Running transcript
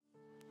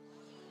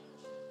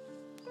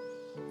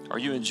Are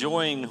you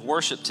enjoying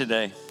worship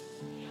today?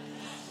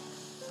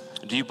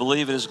 Do you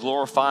believe it is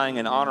glorifying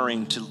and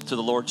honoring to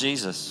the Lord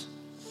Jesus?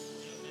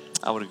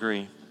 I would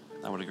agree.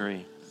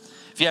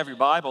 If you have your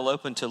Bible,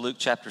 open to Luke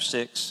chapter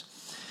 6.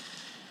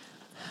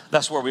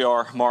 That's where we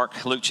are,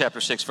 Mark, Luke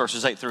chapter 6,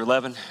 verses 8 through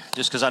 11,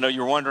 just because I know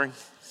you were wondering.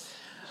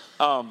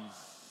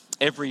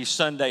 Every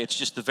Sunday, it's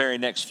just the very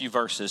next few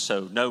verses,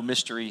 so no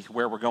mystery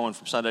where we're going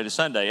from Sunday to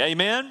Sunday.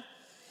 Amen?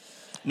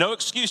 No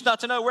excuse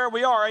not to know where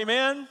we are.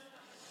 Amen?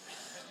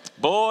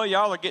 Boy,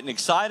 y'all are getting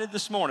excited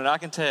this morning, I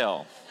can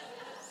tell.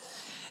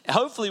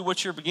 Hopefully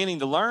what you're beginning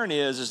to learn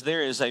is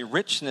there is a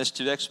richness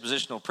to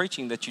expositional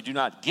preaching that you do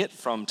not get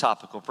from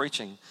topical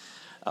preaching.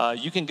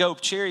 You can go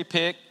cherry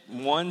pick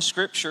one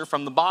scripture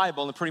from the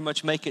Bible and pretty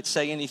much make it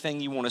say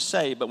anything you want to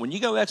say. But when you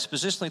go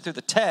expositionally through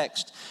the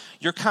text,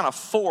 you're kind of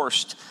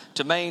forced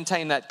to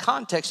maintain that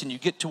context and you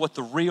get to what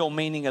the real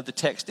meaning of the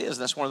text is.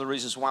 And that's one of the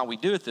reasons why we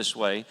do it this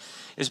way,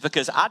 is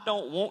because I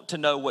don't want to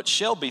know what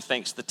Shelby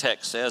thinks the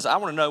text says. I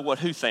want to know what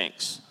who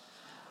thinks.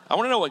 I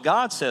want to know what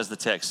God says the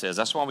text says.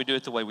 That's why we do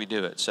it the way we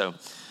do it. So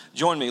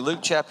join me, Luke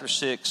chapter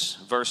 6,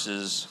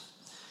 verses,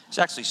 it's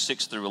actually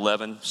 6 through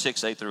 11,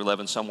 6, 8 through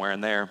 11, somewhere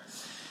in there.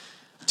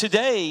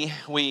 Today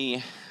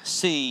we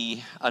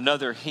see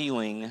another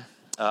healing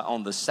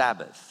on the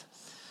Sabbath.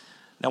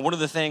 Now, one of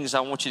the things I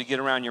want you to get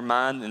around your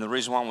mind, and the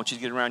reason why I want you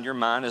to get around your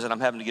mind is that I'm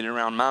having to get it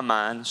around my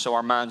mind, so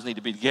our minds need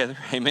to be together.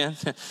 Amen?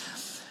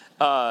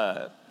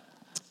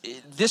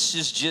 This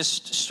is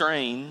just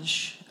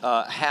strange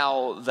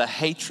how the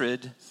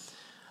hatred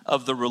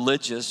of the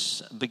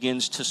religious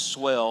begins to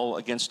swell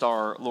against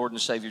our Lord and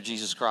Savior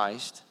Jesus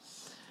Christ.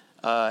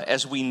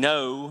 As we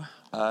know,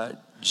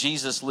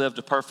 Jesus lived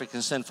a perfect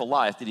and sinful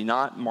life. Did he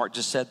not? Mark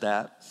just said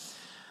that.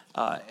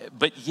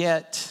 But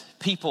yet,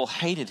 people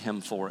hated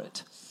him for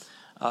it.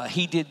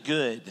 He did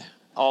good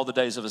all the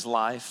days of his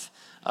life.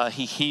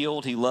 He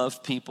healed. He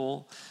loved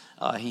people.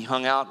 He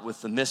hung out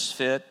with the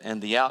misfit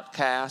and the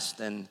outcast,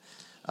 and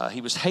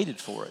he was hated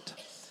for it.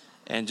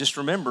 And just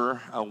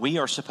remember, we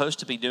are supposed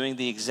to be doing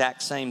the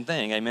exact same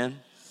thing. Amen?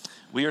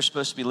 We are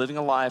supposed to be living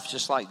a life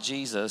just like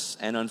Jesus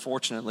and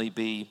unfortunately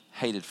be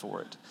hated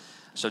for it.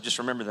 So just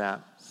remember that.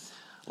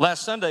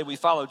 Last Sunday, we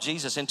followed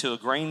Jesus into a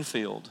grain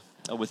field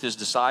with his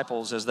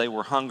disciples as they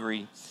were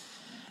hungry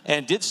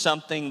and did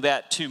something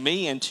that to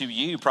me and to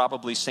you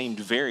probably seemed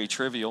very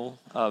trivial,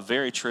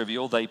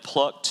 They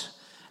plucked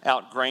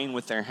out grain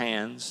with their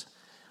hands.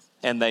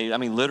 And they,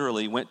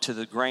 literally went to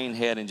the grain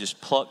head and just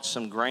plucked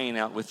some grain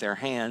out with their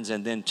hands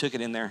and then took it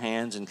in their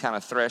hands and kind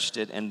of threshed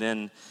it and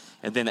then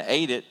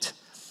ate it.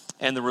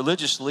 And the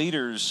religious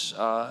leaders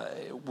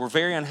were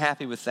very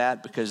unhappy with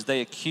that because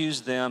they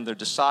accused them, their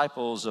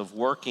disciples, of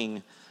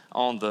working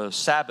on the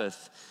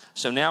Sabbath.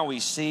 So now we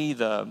see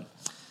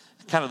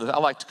I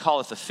like to call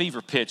it the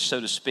fever pitch,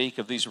 so to speak,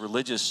 of these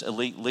religious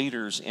elite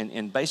leaders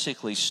in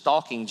basically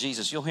stalking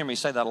Jesus. You'll hear me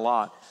say that a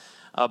lot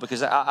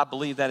because I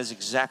believe that is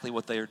exactly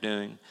what they are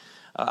doing.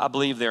 I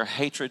believe their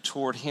hatred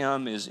toward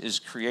him is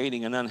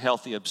creating an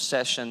unhealthy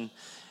obsession,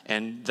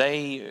 and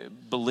they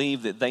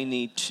believe that they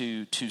need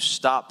to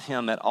stop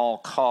him at all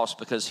costs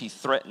because he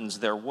threatens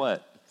their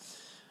what?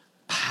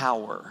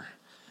 Power.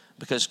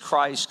 Because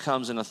Christ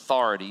comes in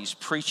authority. He's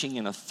preaching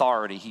in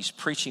authority. He's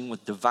preaching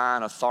with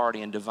divine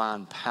authority and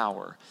divine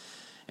power.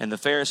 And the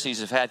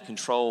Pharisees have had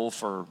control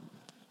for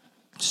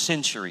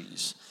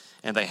centuries,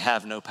 and they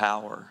have no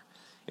power.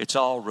 It's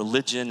all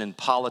religion and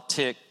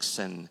politics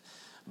and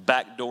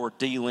backdoor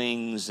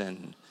dealings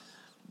and,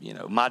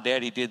 my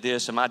daddy did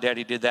this and my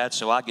daddy did that,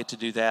 so I get to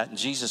do that. And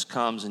Jesus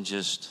comes and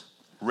just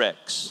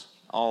wrecks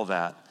all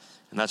that.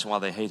 And that's why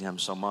they hate him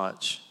so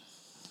much.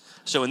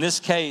 So in this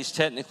case,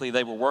 technically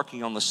they were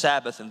working on the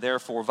Sabbath and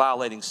therefore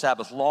violating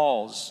Sabbath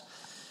laws.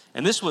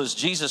 And this was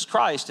Jesus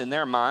Christ in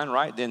their mind,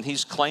 right? Then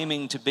he's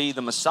claiming to be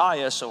the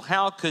Messiah. So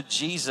how could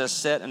Jesus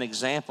set an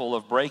example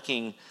of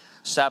breaking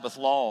Sabbath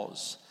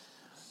laws?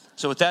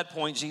 So at that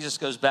point, Jesus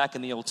goes back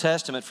in the Old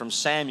Testament from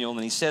Samuel,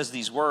 and he says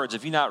these words,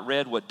 "Have you not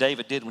read what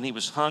David did when he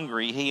was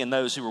hungry, he and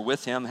those who were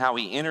with him, how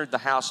he entered the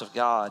house of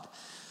God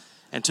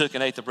and took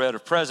and ate the bread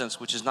of presence,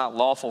 which is not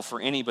lawful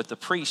for any but the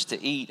priest to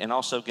eat, and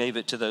also gave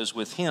it to those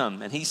with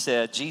him. And he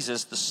said,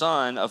 Jesus, the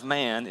Son of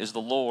Man, is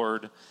the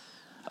Lord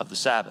of the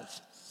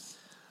Sabbath."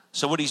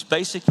 So what he's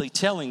basically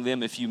telling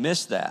them, if you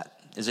miss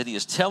that, is that he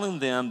is telling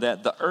them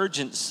that the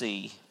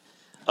urgency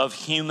of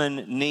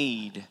human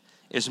need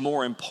is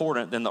more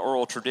important than the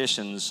oral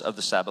traditions of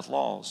the Sabbath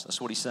laws. That's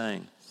what he's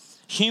saying.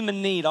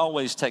 Human need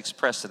always takes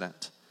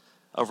precedent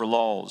over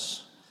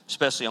laws,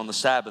 especially on the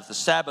Sabbath. The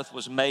Sabbath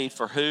was made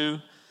for who?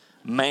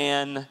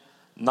 Man,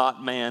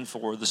 not man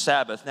for the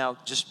Sabbath. Now,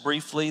 just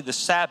briefly, the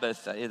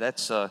Sabbath,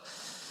 that's a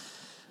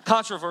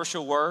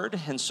controversial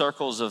word in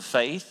circles of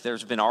faith.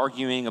 There's been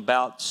arguing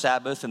about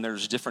Sabbath, and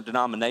there's different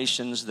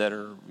denominations that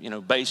are,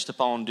 based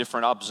upon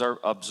different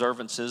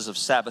observances of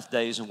Sabbath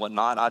days and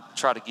whatnot. I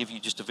try to give you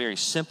just a very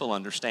simple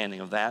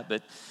understanding of that,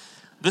 but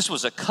this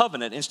was a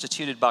covenant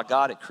instituted by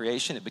God at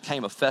creation. It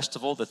became a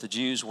festival that the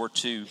Jews were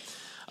to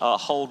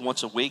hold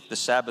once a week, the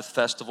Sabbath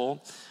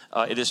festival.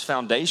 It is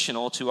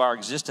foundational to our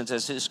existence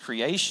as His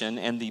creation,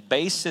 and the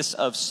basis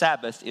of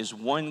Sabbath is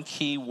one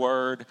key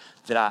word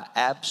that I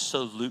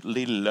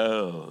absolutely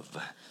love.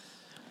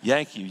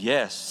 Thank you.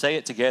 Yes. Say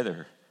it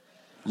together.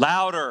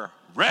 Louder.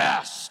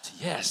 Rest.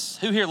 Yes.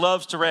 Who here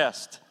loves to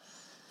rest?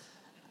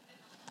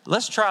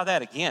 Let's try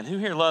that again. Who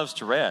here loves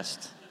to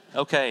rest?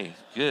 Okay,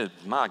 good.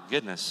 My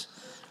goodness.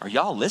 Are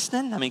y'all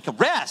listening? I mean,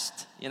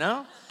 rest, you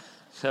know?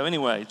 So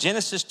anyway,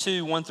 Genesis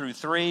 2, 1 through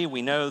 3,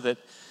 we know that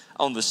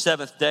on the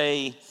seventh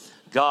day,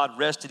 God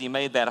rested. He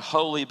made that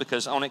holy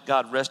because on it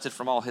God rested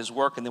from all His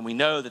work. And then we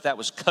know that that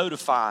was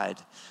codified.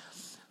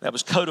 That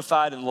was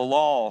codified in the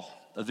law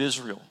of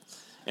Israel.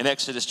 In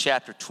Exodus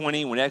chapter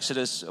 20, when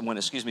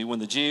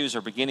the Jews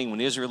are beginning, when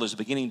Israel is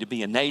beginning to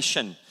be a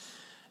nation,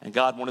 and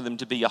God wanted them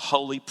to be a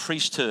holy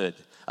priesthood,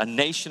 a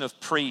nation of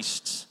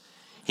priests,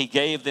 He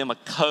gave them a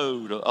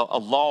code, a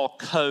law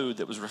code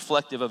that was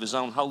reflective of His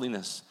own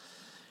holiness.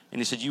 And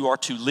He said, you are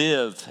to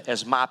live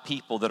as my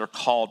people that are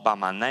called by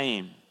my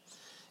name.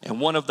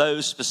 And one of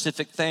those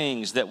specific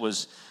things that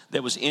was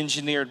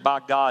engineered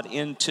by God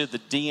into the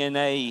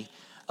DNA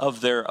of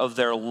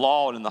their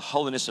law and the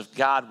holiness of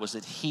God was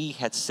that He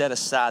had set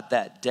aside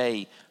that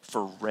day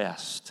for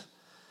rest,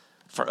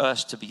 for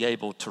us to be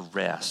able to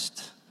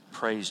rest.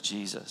 Praise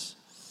Jesus.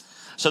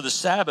 So the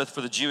Sabbath for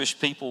the Jewish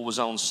people was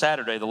on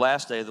Saturday, the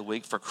last day of the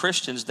week. For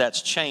Christians,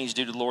 that's changed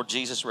due to the Lord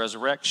Jesus'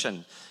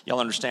 resurrection. Y'all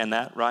understand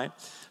that, right?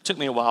 It took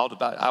me a while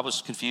I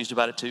was confused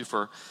about it too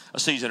for a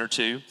season or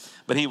two.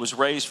 But He was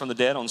raised from the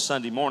dead on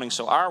Sunday morning.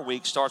 So our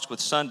week starts with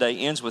Sunday,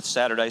 ends with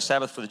Saturday.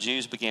 Sabbath for the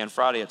Jews began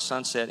Friday at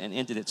sunset and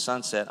ended at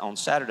sunset on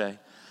Saturday.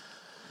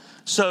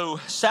 So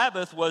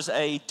Sabbath was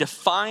a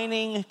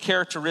defining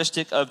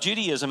characteristic of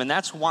Judaism, and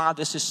that's why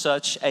this is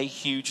such a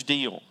huge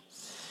deal.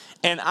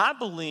 And I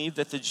believe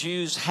that the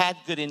Jews had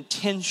good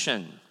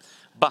intention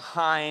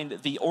behind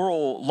the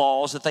oral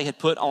laws that they had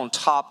put on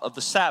top of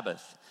the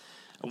Sabbath.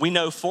 We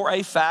know for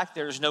a fact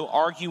there is no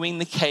arguing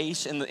the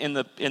case in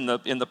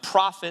the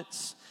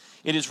prophets.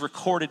 It is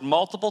recorded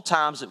multiple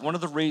times that one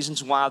of the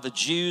reasons why the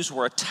Jews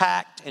were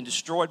attacked and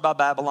destroyed by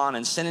Babylon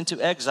and sent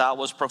into exile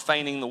was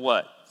profaning the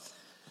what?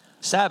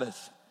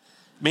 Sabbath,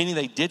 meaning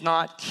they did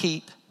not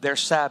keep their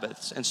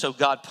Sabbaths. And so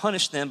God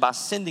punished them by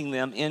sending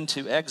them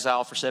into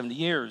exile for 70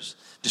 years,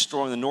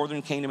 destroying the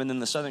northern kingdom and then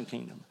the southern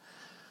kingdom.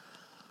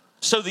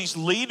 So these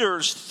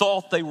leaders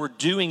thought they were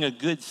doing a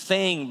good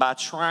thing by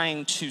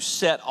trying to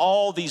set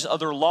all these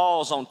other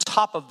laws on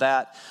top of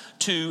that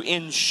to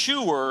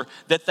ensure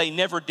that they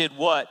never did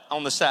what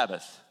on the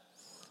Sabbath?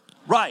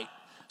 Right.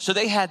 So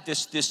they had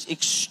this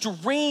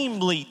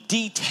extremely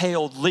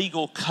detailed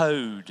legal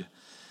code,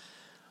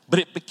 but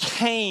it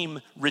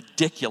became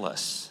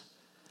ridiculous.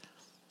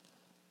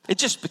 It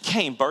just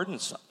became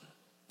burdensome.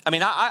 I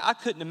mean, I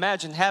couldn't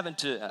imagine having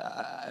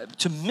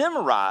to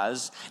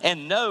memorize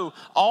and know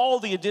all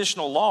the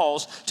additional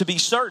laws to be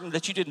certain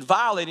that you didn't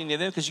violate any of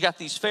them because you got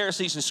these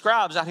Pharisees and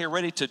scribes out here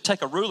ready to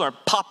take a ruler and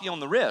pop you on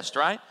the wrist,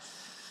 right?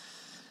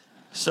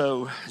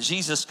 So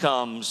Jesus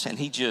comes and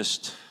He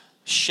just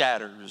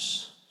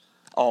shatters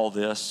all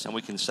this, and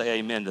we can say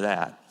amen to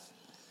that.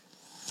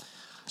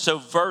 So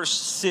verse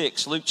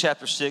 6, Luke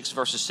chapter 6,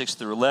 verses 6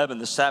 through 11,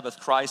 the Sabbath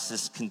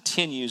crisis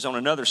continues. On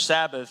another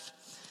Sabbath,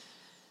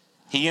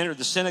 He entered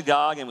the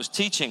synagogue and was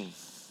teaching.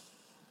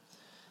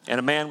 And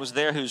a man was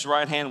there whose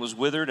right hand was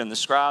withered, and the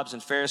scribes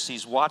and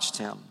Pharisees watched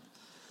Him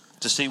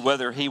to see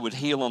whether He would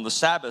heal on the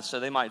Sabbath so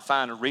they might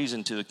find a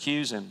reason to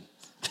accuse Him.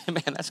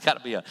 Man, that's got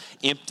to be an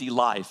empty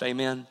life,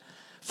 amen?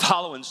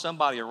 Following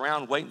somebody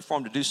around, waiting for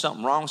Him to do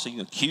something wrong so you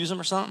can accuse them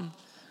or something?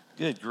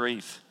 Good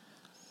grief.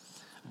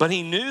 But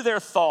He knew their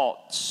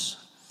thoughts,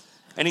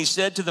 and He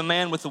said to the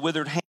man with the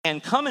withered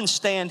hand, come and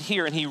stand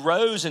here. And he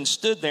rose and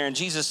stood there, and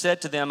Jesus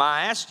said to them,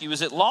 I ask you,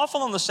 is it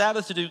lawful on the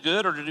Sabbath to do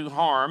good or to do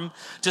harm,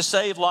 to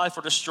save life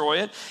or destroy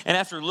it? And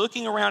after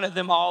looking around at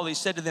them all, He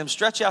said to them,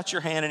 stretch out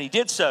your hand. And he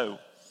did so,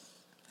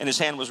 and his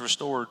hand was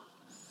restored.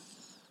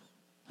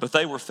 But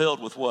they were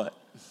filled with what?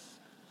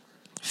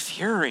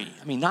 Fury.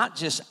 I mean, not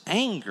just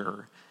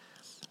anger,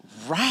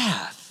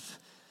 wrath,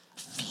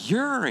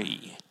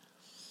 fury.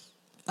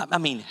 I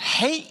mean,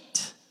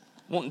 hate,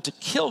 wanting to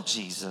kill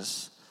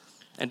Jesus,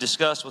 and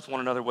discuss with one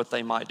another what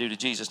they might do to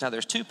Jesus. Now,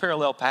 there's two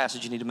parallel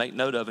passages you need to make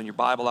note of in your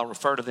Bible. I'll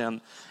refer to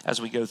them as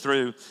we go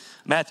through.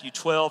 Matthew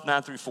 12,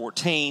 9 through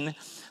 14.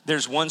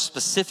 There's one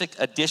specific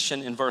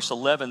addition in verse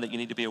 11 that you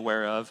need to be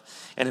aware of.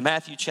 And in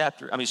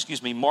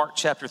Mark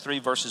chapter 3,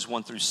 verses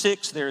 1 through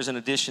 6, there is an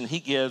addition He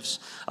gives,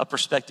 a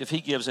perspective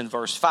He gives in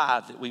verse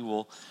 5 that we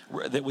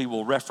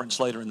will reference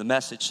later in the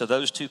message. So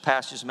those two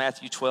passages,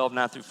 Matthew 12,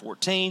 9 through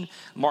 14,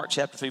 Mark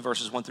chapter 3,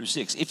 verses 1 through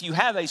 6. If you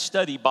have a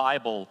study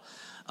Bible,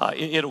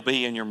 it'll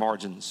be in your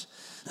margins.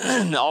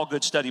 All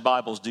good study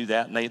Bibles do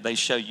that, and they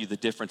show you the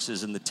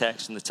differences in the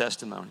text and the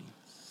testimony.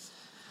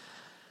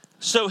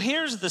 So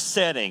here's the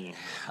setting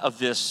of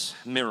this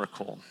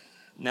miracle.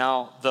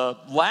 Now, the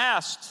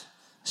last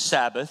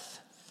Sabbath,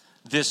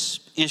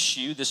 this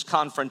issue, this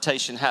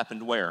confrontation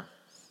happened where?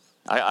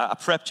 I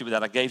prepped you with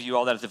that. I gave you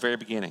all that at the very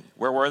beginning.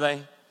 Where were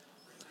they?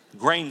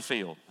 Grain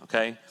field,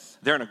 okay?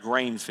 They're in a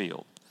grain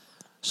field.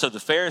 So the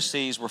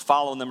Pharisees were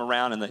following them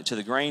around to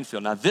the grain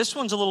field. Now this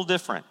one's a little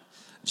different.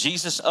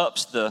 Jesus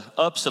ups it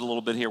a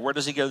little bit here. Where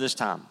does he go this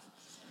time?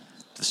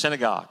 To the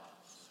synagogue.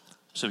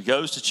 So he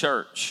goes to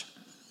church.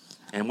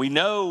 And we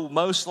know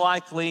most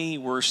likely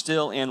we're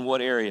still in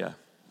what area?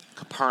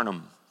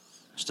 Capernaum.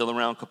 Still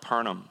around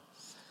Capernaum.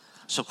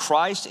 So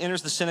Christ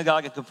enters the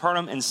synagogue at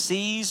Capernaum and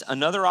sees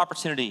another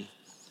opportunity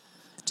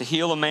to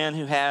heal a man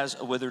who has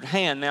a withered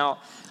hand. Now,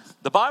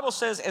 the Bible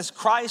says as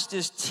Christ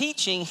is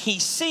teaching, he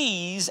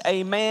sees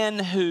a man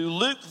who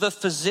Luke the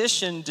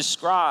physician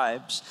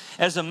describes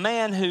as a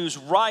man whose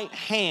right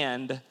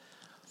hand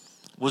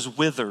was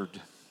withered.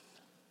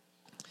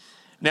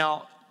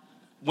 Now,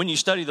 when you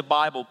study the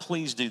Bible,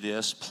 please do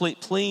this.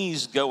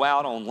 Please go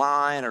out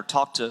online or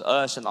talk to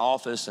us in the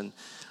office and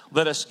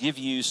let us give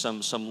you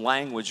some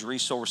language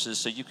resources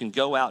so you can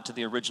go out to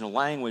the original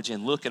language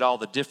and look at all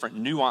the different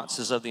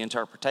nuances of the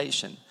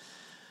interpretation.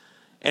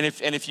 And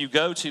if you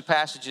go to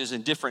passages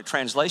in different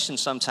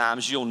translations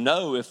sometimes, you'll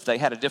know if they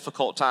had a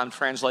difficult time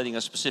translating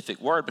a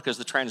specific word because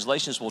the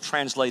translations will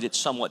translate it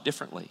somewhat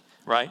differently,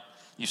 right?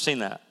 You've seen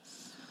that.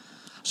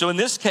 So in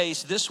this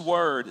case, this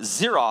word,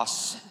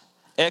 xeros,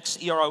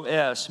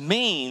 X-E-R-O-S,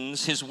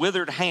 means, his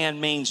withered hand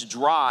means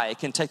dry. It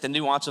can take the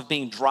nuance of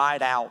being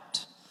dried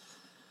out.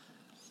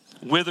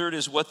 Withered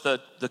is what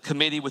the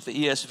committee with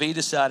the ESV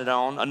decided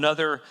on.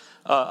 Another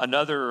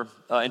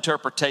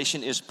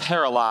interpretation is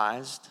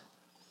paralyzed.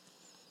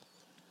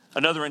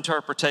 Another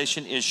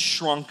interpretation is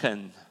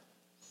shrunken.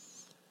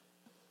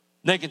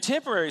 Now, in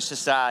contemporary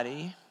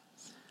society,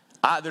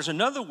 there's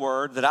another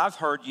word that I've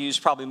heard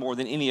used probably more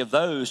than any of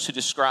those to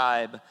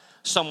describe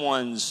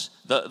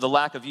the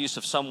lack of use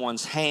of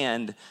someone's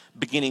hand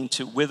beginning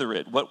to wither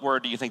it. What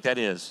word do you think that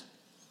is?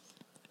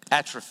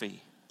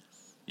 Atrophy.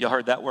 Y'all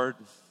heard that word?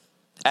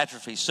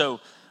 Atrophy. So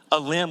a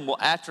limb will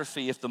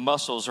atrophy if the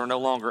muscles are no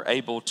longer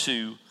able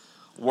to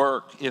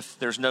work, if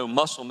there's no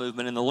muscle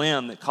movement in the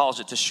limb that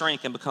causes it to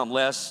shrink and become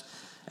less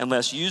and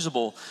less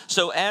usable.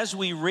 So as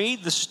we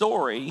read the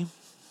story,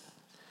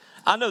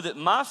 I know that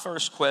my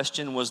first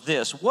question was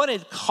this: what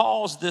had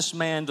caused this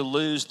man to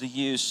lose the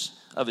use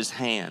of his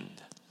hand?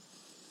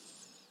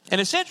 And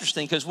it's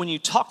interesting because when you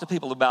talk to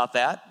people about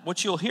that,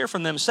 what you'll hear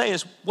from them say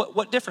is,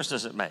 what difference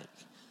does it make?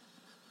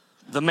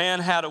 The man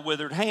had a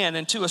withered hand,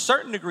 and to a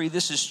certain degree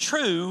this is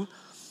true,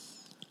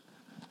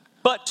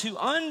 but to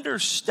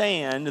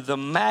understand the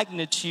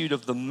magnitude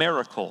of the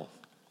miracle,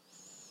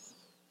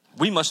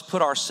 we must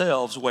put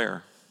ourselves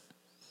where?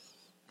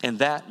 In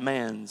that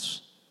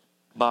man's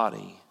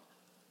body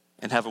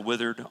and have a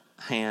withered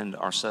hand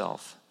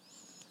ourselves.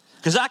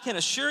 Because I can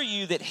assure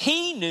you that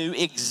he knew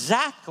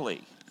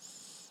exactly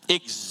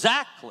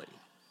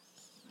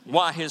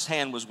why his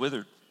hand was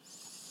withered.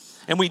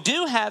 And we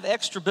do have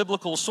extra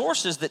biblical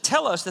sources that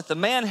tell us that the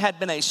man had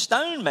been a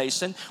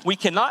stonemason. We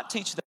cannot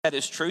teach that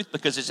as truth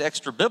because it's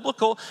extra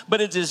biblical,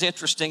 but it is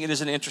interesting. It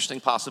is an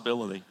interesting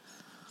possibility.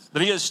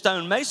 But he is a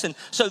stonemason.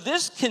 So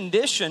this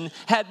condition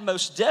had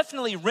most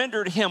definitely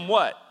rendered him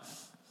what?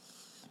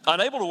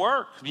 Unable to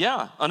work.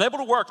 Yeah, unable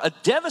to work. A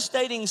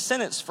devastating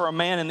sentence for a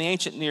man in the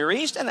ancient Near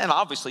East, and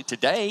obviously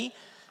today,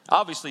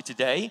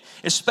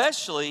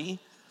 especially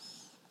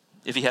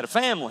if he had a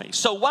family.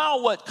 So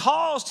while what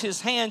caused his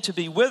hand to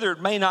be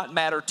withered may not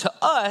matter to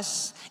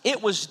us,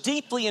 it was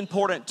deeply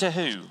important to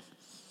who?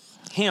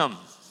 Him.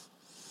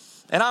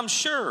 And I'm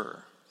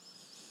sure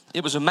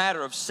it was a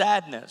matter of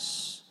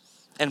sadness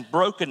and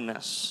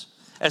brokenness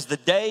as the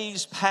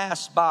days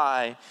passed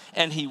by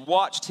and he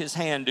watched his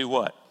hand do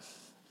what?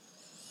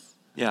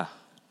 Yeah.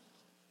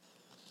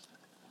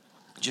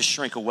 Just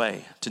shrink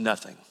away to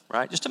nothing,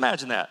 right? Just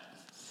imagine that.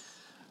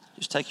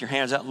 Just take your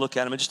hands out and look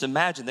at them and just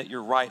imagine that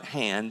your right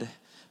hand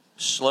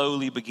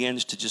slowly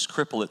begins to just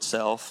cripple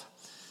itself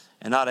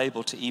and not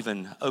able to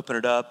even open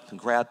it up and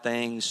grab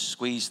things,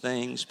 squeeze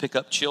things, pick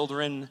up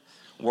children,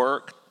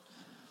 work,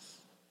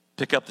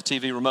 pick up the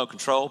TV remote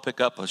control, pick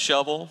up a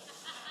shovel,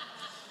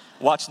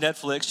 watch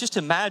Netflix. Just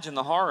imagine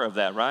the horror of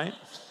that, right?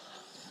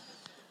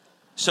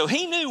 So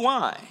he knew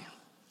why.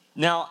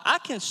 Now, I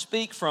can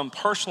speak from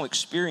personal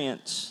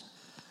experience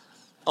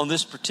on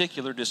this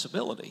particular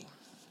disability.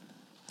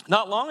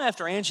 Not long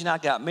after Angie and I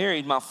got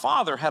married, my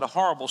father had a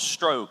horrible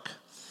stroke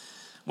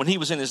when he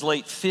was in his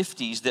late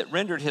 50s that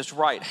rendered his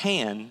right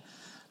hand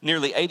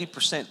nearly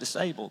 80%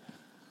 disabled.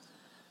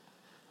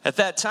 At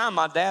that time,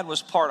 my dad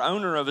was part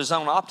owner of his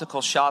own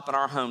optical shop in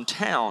our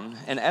hometown,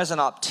 and as an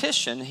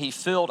optician, he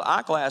filled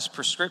eyeglass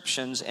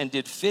prescriptions and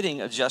did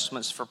fitting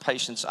adjustments for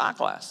patients'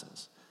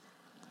 eyeglasses.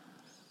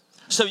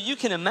 So you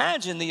can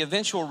imagine the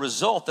eventual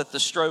result that the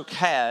stroke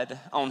had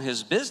on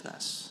his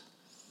business.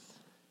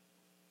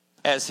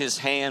 As his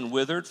hand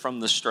withered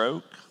from the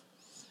stroke,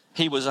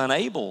 he was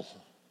unable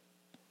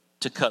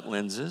to cut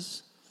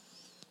lenses.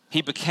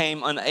 He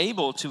became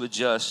unable to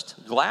adjust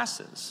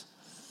glasses.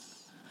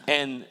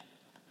 And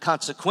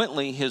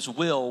consequently, his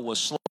will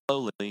was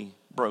slowly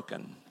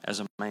broken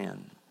as a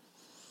man.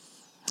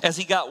 As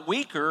he got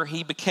weaker,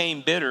 he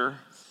became bitter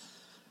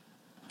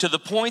to the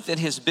point that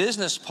his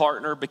business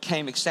partner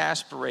became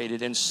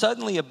exasperated and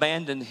suddenly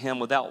abandoned him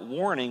without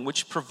warning,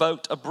 which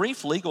provoked a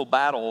brief legal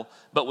battle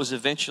but was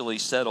eventually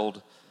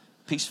settled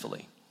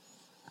peacefully.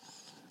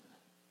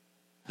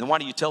 Then why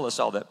do you tell us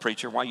all that,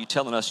 preacher? Why are you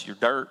telling us your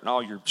dirt and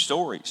all your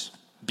stories?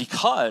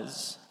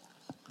 Because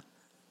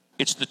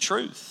it's the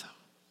truth.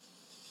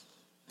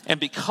 And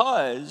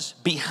because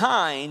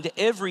behind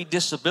every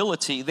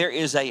disability there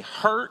is a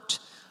hurt,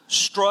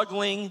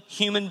 struggling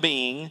human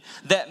being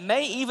that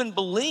may even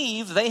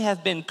believe they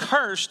have been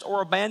cursed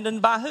or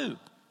abandoned by who?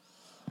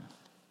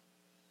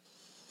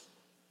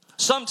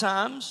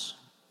 Sometimes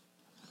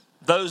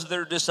those that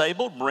are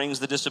disabled brings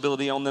the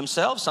disability on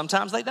themselves.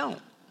 Sometimes they don't.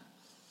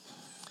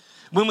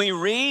 When we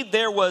read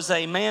there was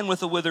a man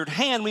with a withered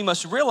hand, we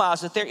must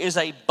realize that there is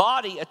a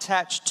body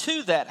attached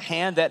to that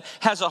hand that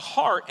has a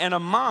heart and a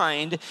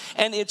mind,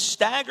 and it's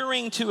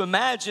staggering to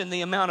imagine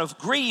the amount of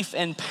grief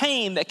and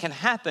pain that can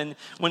happen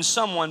when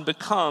someone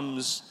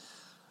becomes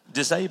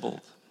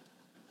disabled.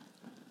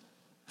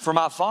 For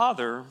my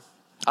father,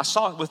 I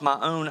saw it with my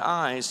own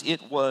eyes.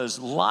 It was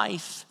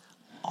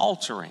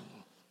life-altering.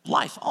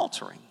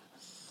 Life-altering.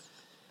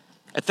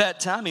 At that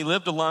time, he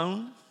lived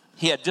alone.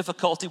 He had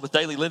difficulty with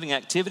daily living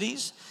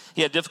activities.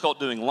 He had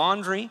difficulty doing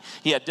laundry.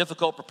 He had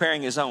difficulty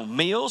preparing his own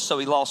meals, so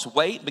he lost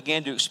weight,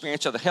 began to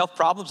experience other health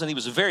problems, and he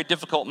was a very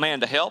difficult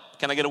man to help.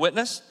 Can I get a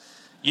witness?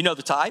 You know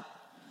the type.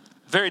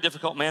 Very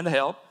difficult man to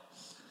help.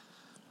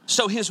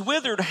 So his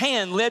withered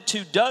hand led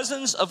to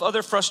dozens of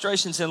other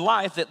frustrations in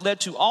life that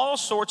led to all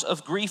sorts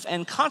of grief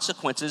and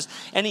consequences.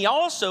 And he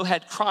also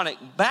had chronic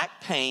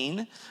back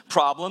pain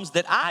problems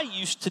that I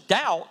used to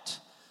doubt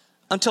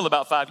until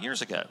about 5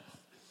 years ago.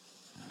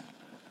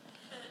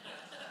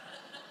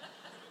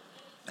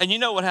 And you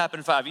know what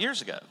happened 5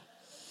 years ago?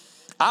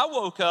 I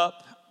woke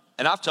up,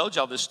 and I've told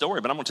y'all this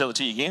story, but I'm going to tell it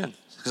to you again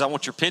because I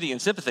want your pity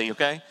and sympathy,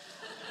 okay?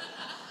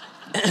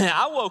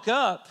 I woke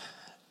up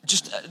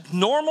just a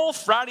normal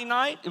Friday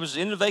night. It was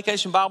in the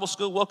vacation Bible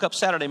school. Woke up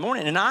Saturday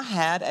morning, and I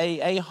had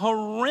a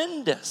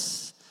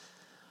horrendous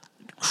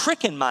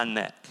crick in my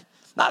neck.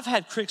 Now, I've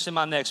had cricks in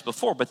my necks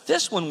before, but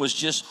this one was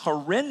just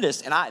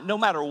horrendous, and no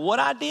matter what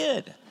I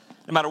did,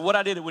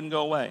 it wouldn't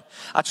go away.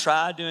 I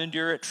tried to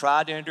endure it,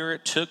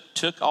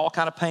 took all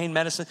kind of pain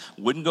medicine,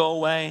 wouldn't go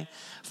away.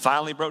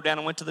 Finally broke down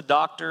and went to the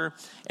doctor,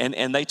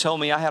 and they told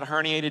me I had a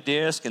herniated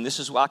disc, and this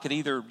is why I could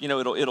either,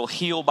 it'll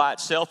heal by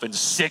itself in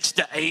 6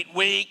 to 8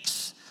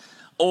 weeks,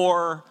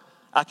 or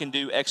I can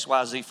do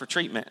XYZ for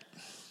treatment.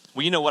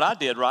 Well, you know what I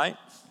did, right?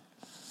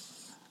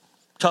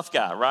 Tough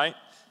guy, right?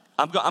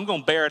 I'm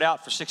going to bear it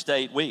out for 6 to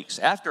 8 weeks.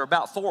 After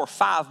about 4 or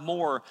 5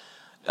 more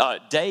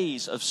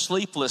days of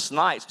sleepless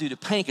nights due to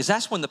pain, because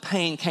that's when the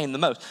pain came the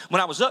most.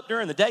 When I was up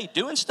during the day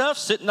doing stuff,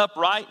 sitting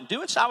upright and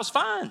doing stuff, I was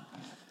fine.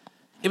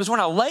 It was when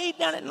I laid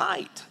down at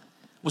night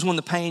was when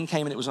the pain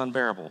came and it was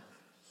unbearable.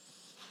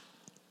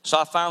 So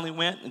I finally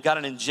went and got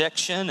an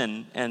injection,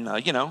 and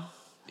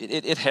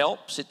it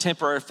helps. It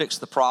temporarily fixed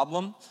the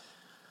problem.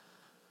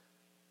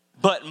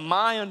 But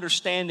my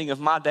understanding of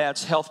my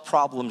dad's health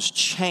problems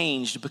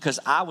changed because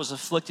I was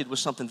afflicted with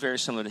something very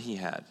similar to he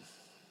had.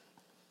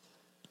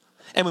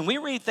 And when we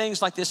read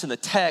things like this in the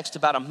text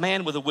about a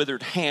man with a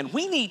withered hand,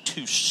 we need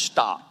to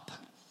stop.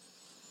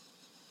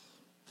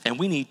 And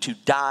we need to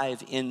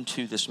dive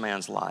into this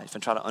man's life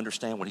and try to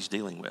understand what he's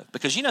dealing with.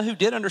 Because you know who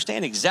did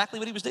understand exactly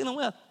what he was dealing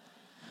with?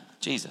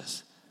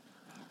 Jesus.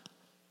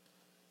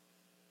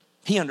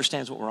 He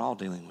understands what we're all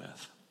dealing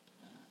with.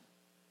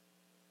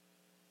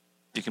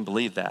 If you can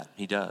believe that,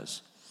 he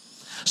does.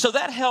 So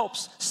that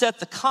helps set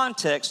the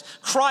context.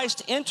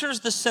 Christ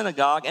enters the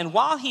synagogue, and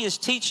while he is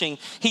teaching,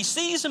 he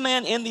sees a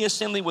man in the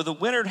assembly with a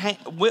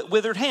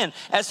withered hand.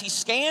 As he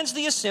scans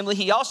the assembly,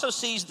 he also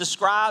sees the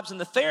scribes and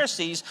the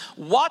Pharisees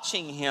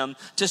watching him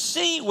to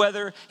see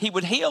whether he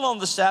would heal on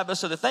the Sabbath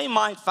so that they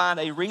might find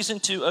a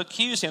reason to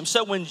accuse him.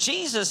 So when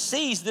Jesus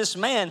sees this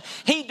man,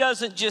 he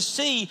doesn't just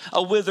see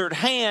a withered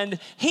hand,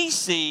 he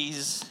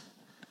sees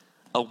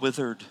a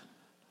withered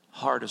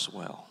heart as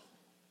well.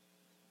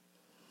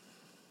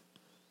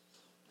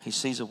 He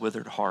sees a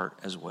withered heart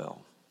as well.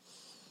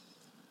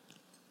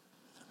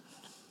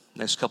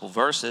 Next couple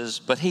verses,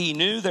 but he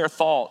knew their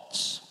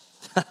thoughts.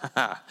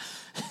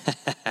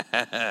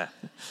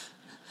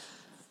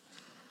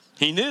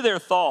 He knew their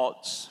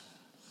thoughts.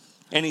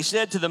 And he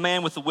said to the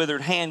man with the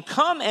withered hand,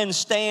 "Come and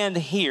stand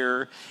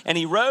here." And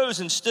he rose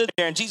and stood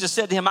there. And Jesus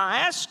said to him, "I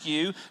ask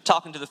you,"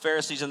 talking to the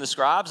Pharisees and the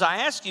scribes, "I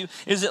ask you,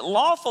 is it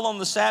lawful on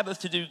the Sabbath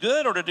to do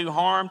good or to do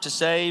harm, to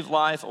save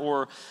life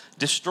or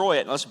destroy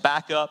it?" And let's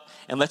back up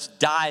and let's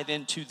dive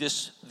into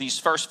these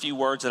first few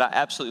words that I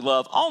absolutely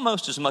love,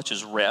 almost as much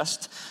as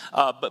rest,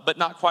 but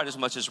not quite as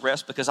much as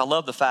rest, because I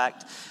love the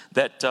fact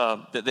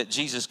that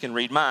Jesus can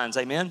read minds.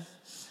 Amen?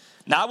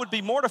 Now, I would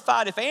be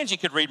mortified if Angie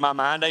could read my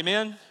mind.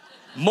 Amen?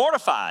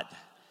 Mortified.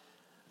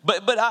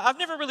 But I've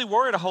never really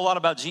worried a whole lot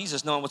about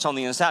Jesus knowing what's on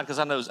the inside, because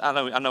I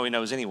know he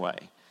knows anyway.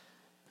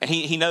 And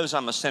he knows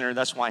I'm a sinner.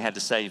 That's why he had to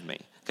save me.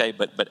 Okay,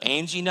 but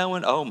Angie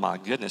knowing, oh my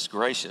goodness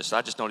gracious,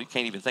 I just can't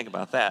even think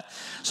about that.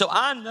 So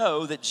I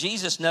know that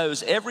Jesus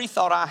knows every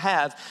thought I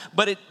have,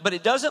 but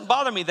it doesn't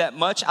bother me that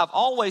much. I've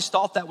always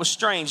thought that was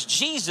strange.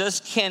 Jesus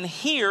can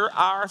hear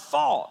our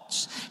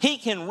thoughts. He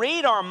can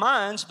read our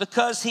minds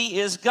because he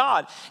is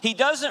God. He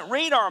doesn't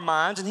read our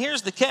minds, and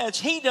here's the catch,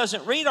 he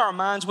doesn't read our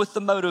minds with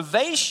the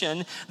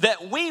motivation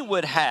that we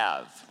would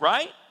have,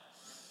 right?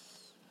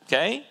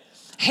 Okay?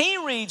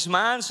 He reads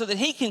minds so that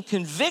he can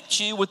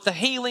convict you with the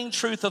healing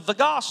truth of the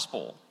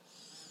gospel.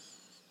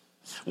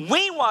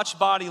 We watch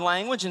body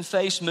language and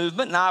face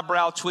movement and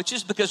eyebrow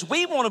twitches because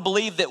we want to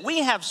believe that we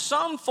have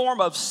some form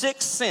of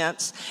sixth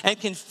sense and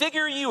can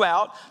figure you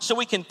out so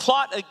we can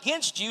plot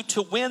against you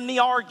to win the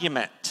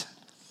argument.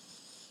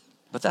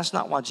 But that's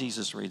not why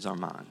Jesus reads our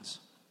minds.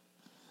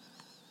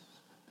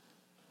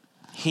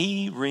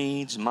 He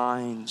reads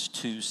minds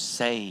to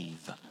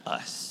save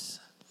us.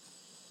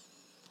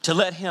 To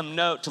let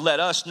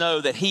us know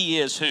that he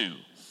is who?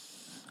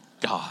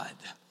 God.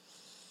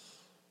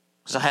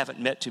 Because I haven't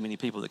met too many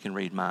people that can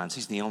read minds.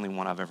 He's the only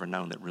one I've ever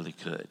known that really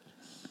could.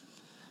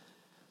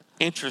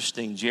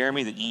 Interesting,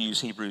 Jeremy, that you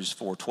use Hebrews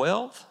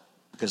 4:12,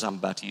 because I'm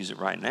about to use it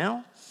right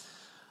now.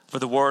 For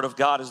the word of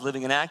God is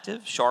living and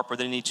active, sharper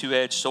than any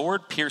two-edged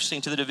sword,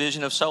 piercing to the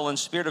division of soul and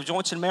spirit, of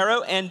joints and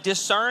marrow, and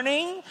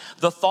discerning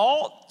the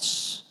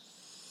thoughts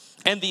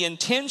and the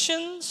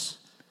intentions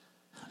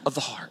of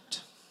the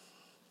heart.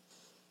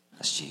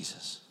 That's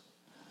Jesus.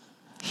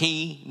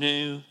 He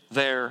knew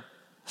their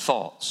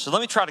thoughts. So let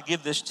me try to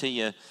give this to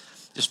you.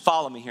 Just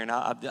follow me here.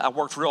 Now, I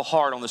worked real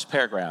hard on this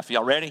paragraph.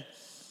 Y'all ready?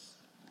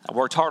 I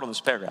worked hard on this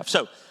paragraph.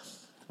 So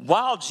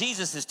while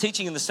Jesus is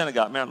teaching in the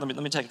synagogue, man, let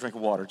me take a drink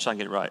of water so I can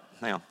get it right.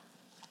 Hang on.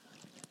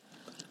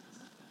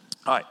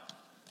 All right.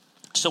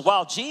 So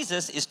while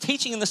Jesus is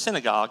teaching in the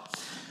synagogue,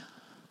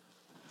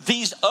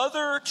 these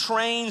other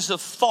trains of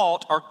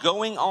thought are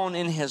going on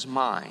in his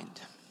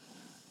mind.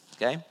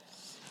 Okay?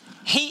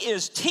 He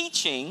is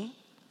teaching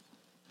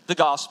the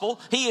gospel.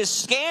 He is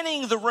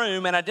scanning the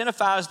room and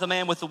identifies the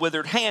man with the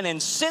withered hand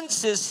and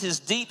senses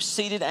his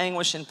deep-seated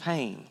anguish and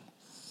pain.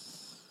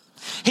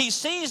 He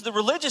sees the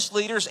religious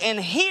leaders and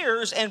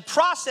hears and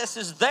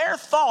processes their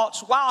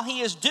thoughts while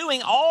he is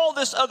doing all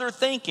this other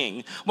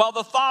thinking, while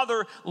the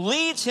Father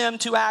leads him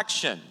to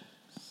action.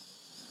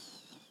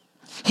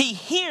 He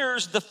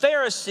hears the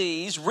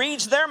Pharisees,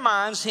 reads their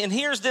minds, and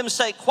hears them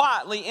say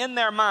quietly in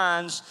their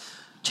minds,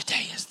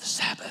 "Today is the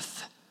Sabbath."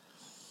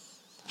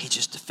 He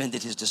just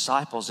defended his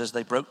disciples as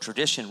they broke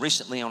tradition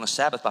recently on a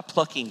Sabbath by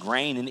plucking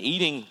grain and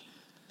eating.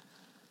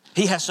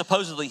 He has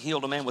supposedly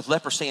healed a man with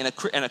leprosy and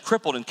a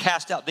crippled and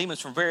cast out demons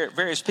from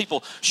various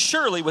people.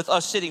 Surely with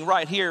us sitting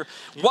right here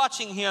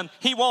watching him,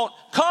 he won't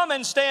come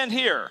and stand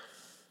here.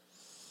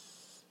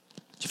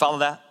 Did you follow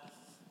that?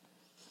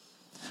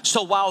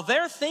 So while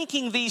they're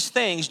thinking these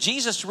things,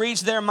 Jesus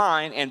reads their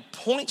mind and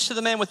points to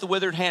the man with the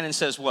withered hand and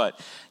says what?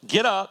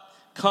 Get up,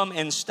 come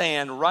and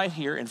stand right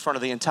here in front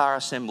of the entire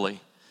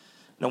assembly.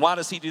 Now, why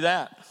does he do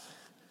that?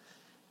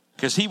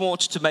 Because he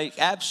wants to make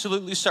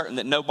absolutely certain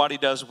that nobody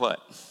does what?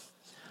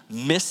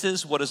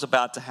 Misses what is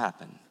about to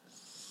happen.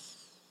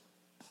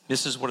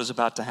 Misses what is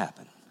about to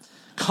happen.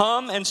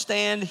 Come and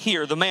stand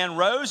here. The man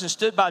rose and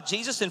stood by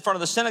Jesus in front of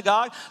the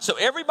synagogue so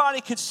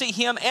everybody could see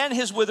him and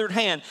his withered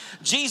hand.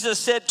 Jesus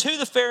said to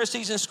the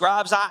Pharisees and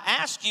scribes, I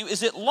ask you,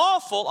 is it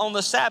lawful on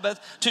the Sabbath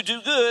to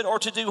do good or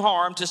to do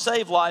harm, to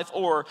save life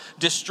or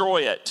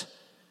destroy it?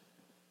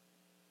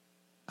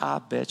 I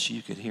bet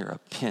you could hear a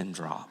pin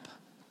drop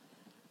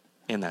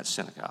in that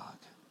synagogue.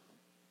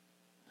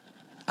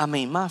 I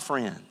mean, my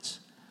friends,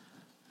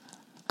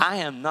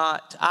 I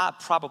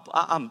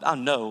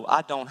know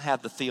I don't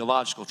have the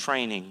theological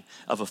training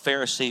of a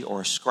Pharisee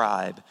or a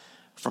scribe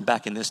from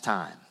back in this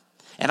time.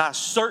 And I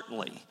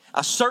certainly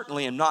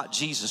am not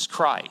Jesus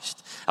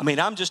Christ. I mean,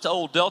 I'm just an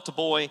old Delta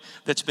boy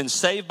that's been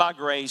saved by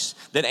grace,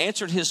 that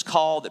answered his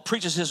call, that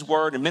preaches his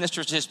word and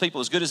ministers to his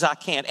people as good as I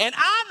can. And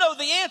I know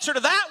the answer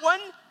to that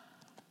one.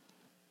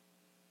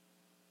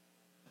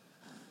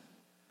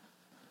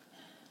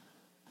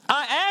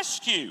 I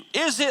ask you,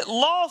 is it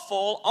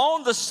lawful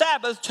on the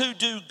Sabbath to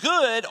do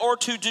good or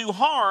to do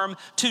harm,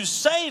 to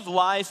save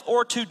life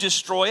or to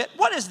destroy it?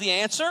 What is the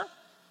answer?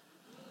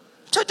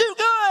 To do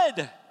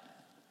good.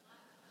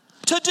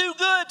 To do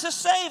good, to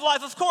save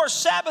life. Of course,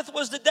 Sabbath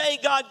was the day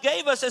God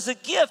gave us as a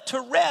gift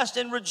to rest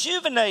and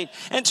rejuvenate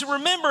and to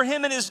remember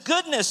him and his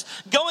goodness.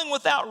 Going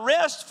without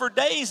rest for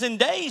days and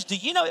days, do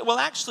you know it will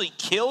actually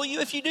kill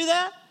you if you do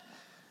that?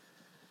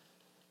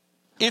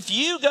 If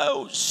you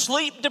go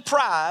sleep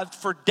deprived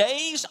for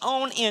days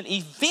on end,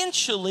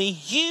 eventually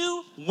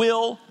you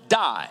will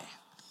die.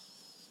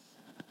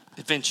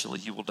 Eventually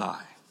you will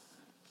die.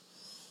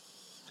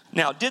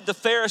 Now, did the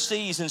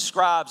Pharisees and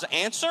scribes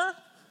answer?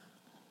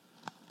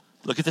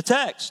 Look at the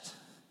text.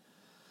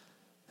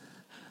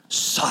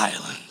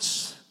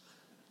 Silence,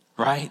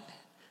 right?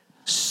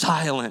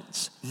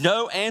 Silence.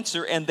 No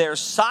answer, and their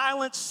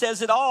silence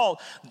says it all.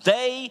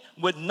 They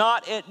would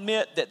not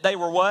admit that they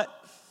were what?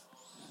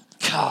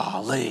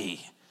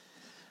 Golly.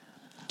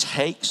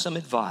 Take some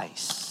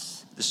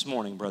advice. this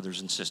morning,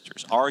 brothers and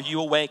sisters? Are you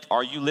awake?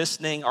 Are you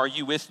listening? Are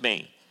you with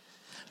me?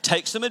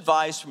 Take some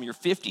advice from your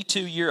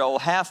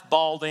 52-year-old,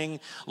 half-balding,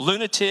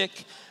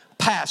 lunatic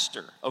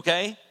pastor,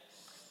 okay?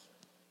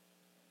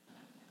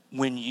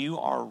 When you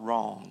are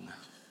wrong,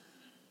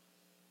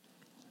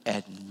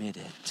 admit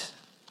it.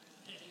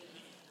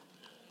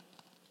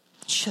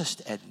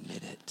 Just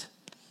admit it.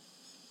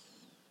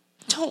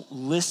 Don't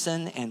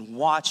listen and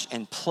watch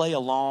and play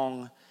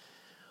along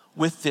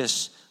with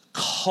this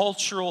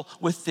cultural,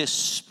 with this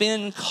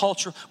spin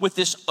culture, with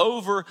this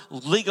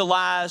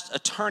over-legalized,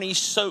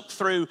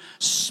 attorney-soaked-through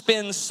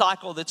spin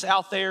cycle that's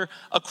out there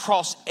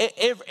across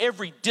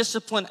every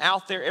discipline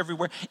out there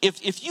everywhere.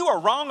 If you are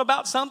wrong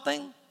about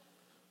something,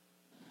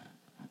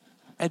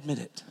 admit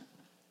it.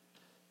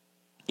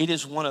 It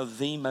is one of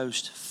the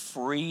most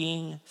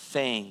freeing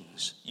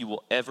things you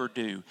will ever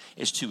do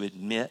is to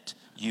admit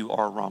you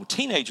are wrong.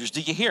 Teenagers,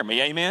 do you hear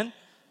me? Amen?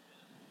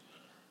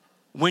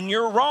 When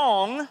you're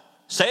wrong,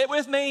 say it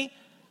with me,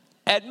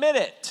 admit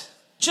it.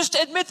 Just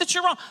admit that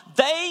you're wrong.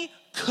 They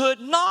could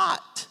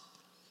not.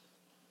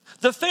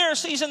 The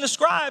Pharisees and the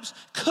scribes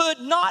could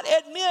not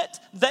admit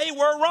they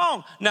were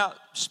wrong. Now,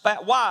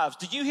 wives,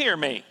 do you hear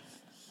me?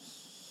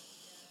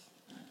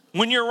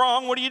 When you're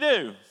wrong, what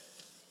do?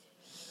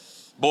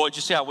 Boy, did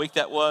you see how weak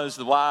that was?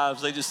 The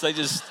wives,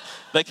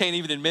 they can't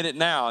even admit it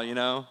now, you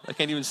know. They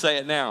can't even say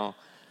it now.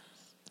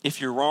 If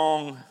you're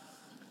wrong,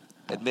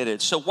 admit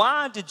it. So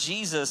why did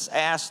Jesus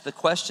ask the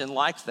question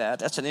like that?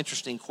 That's an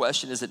interesting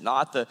question, is it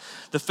not?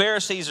 The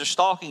Pharisees are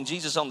stalking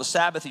Jesus on the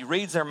Sabbath. He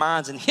reads their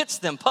minds and hits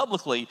them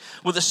publicly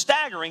with a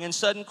staggering and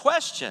sudden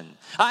question.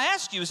 I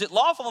ask you, is it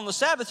lawful on the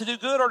Sabbath to do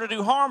good or to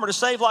do harm or to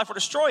save life or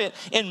destroy it?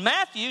 In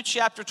Matthew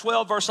chapter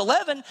 12, verse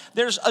 11,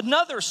 there's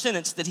another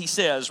sentence that he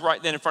says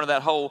right then in front of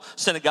that whole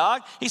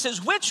synagogue. He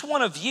says, which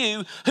one of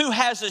you who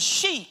has a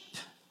sheep,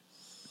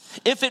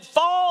 if it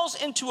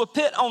falls into a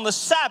pit on the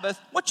Sabbath,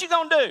 what you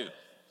gonna do?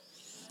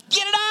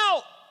 Get it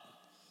out.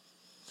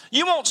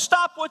 You won't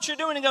stop what you're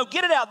doing and go,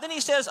 get it out. Then he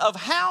says, of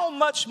how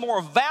much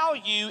more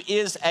value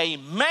is a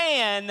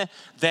man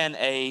than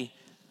a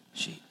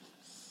sheep?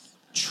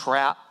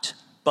 Trapped,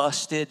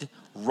 busted,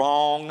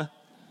 wrong,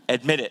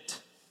 admit it.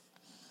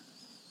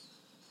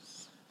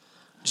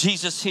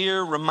 Jesus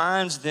here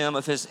reminds them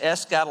of his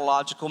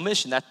eschatological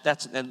mission.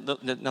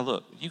 Now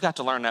look, you got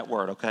to learn that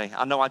word, okay?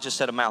 I know I just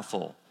said a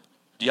mouthful.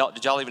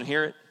 Did y'all even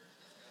hear it?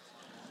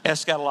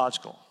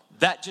 Eschatological.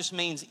 That just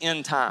means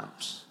end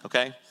times,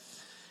 okay?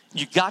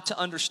 You got to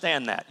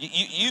understand that.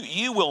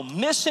 You will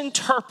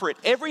misinterpret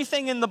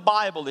everything in the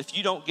Bible if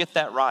you don't get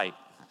that right.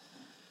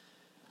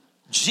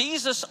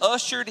 Jesus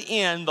ushered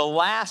in the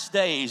last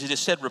days. It is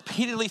said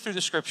repeatedly through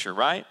the scripture,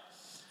 right?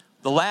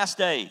 The last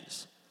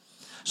days.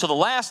 So the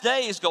last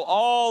days go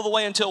all the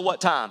way until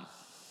what time?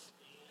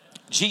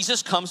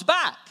 Jesus comes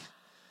back,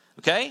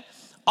 okay?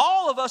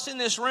 All of us in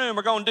this room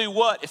are going to do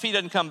what if he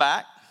doesn't come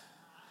back?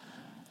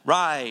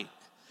 Right.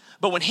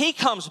 But when he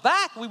comes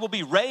back, we will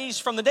be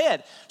raised from the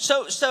dead.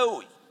 So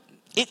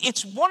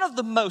it's one of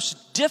the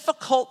most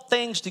difficult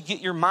things to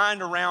get your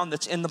mind around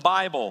that's in the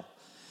Bible.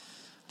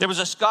 There was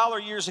a scholar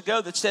years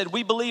ago that said,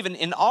 we believe in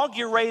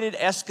inaugurated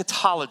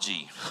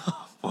eschatology.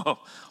 Whoa,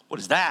 what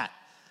is that?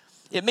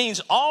 It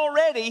means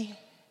already,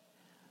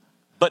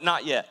 but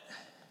not yet.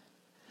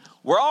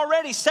 We're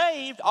already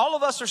saved. All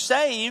of us are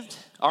saved,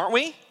 aren't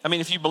we? I mean,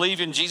 if you believe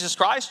in Jesus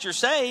Christ, you're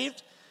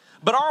saved.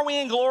 But are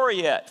we in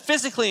glory yet?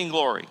 Physically in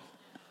glory?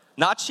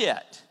 Not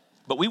yet,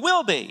 but we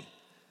will be.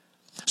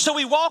 So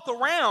we walk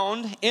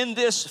around in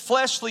this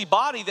fleshly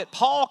body that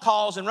Paul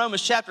calls in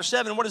Romans chapter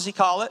 7, what does he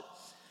call it?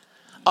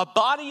 A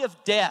body of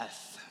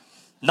death.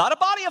 Not a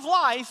body of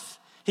life,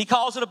 he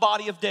calls it a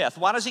body of death.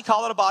 Why does he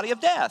call it a body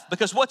of death?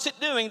 Because what's it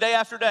doing day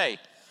after day?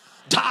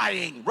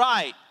 Dying,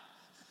 right.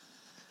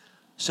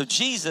 So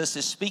Jesus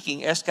is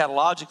speaking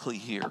eschatologically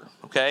here,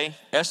 okay?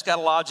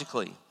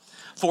 Eschatologically.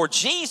 For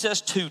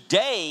Jesus,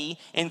 today,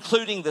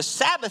 including the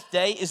Sabbath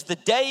day, is the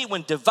day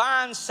when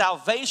divine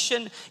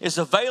salvation is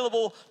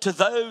available to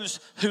those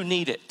who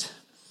need it.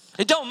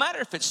 It don't matter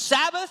if it's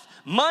Sabbath,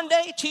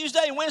 Monday,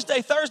 Tuesday,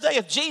 Wednesday, Thursday.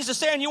 If Jesus is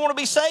there and you want to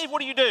be saved,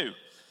 what do?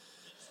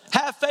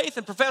 Have faith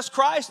and profess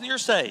Christ and you're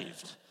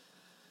saved.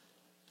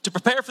 To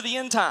prepare for the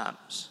end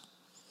times.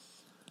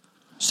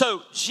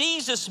 So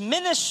Jesus'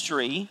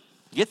 ministry,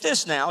 get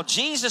this now,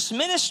 Jesus'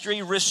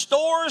 ministry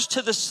restores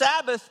to the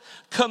Sabbath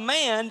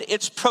command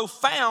its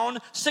profound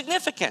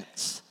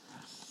significance.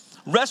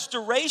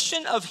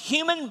 Restoration of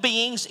human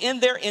beings in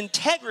their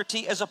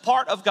integrity as a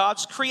part of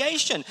God's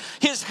creation.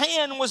 His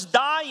hand was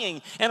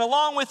dying, and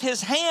along with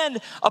his hand,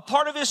 a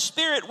part of his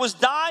spirit was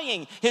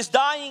dying. His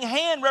dying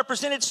hand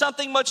represented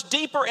something much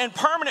deeper and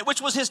permanent,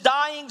 which was his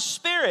dying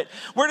spirit.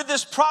 Where did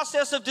this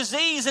process of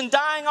disease and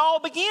dying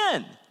all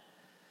begin?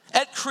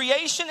 At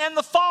creation and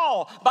the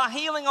fall. By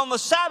healing on the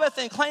Sabbath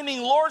and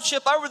claiming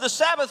lordship over the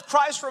Sabbath,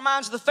 Christ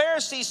reminds the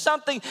Pharisees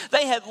something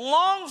they had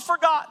long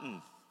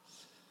forgotten.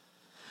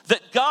 That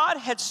God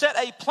had set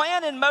a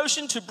plan in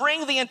motion to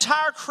bring the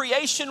entire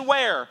creation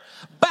where?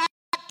 Back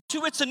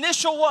to its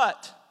initial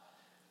what?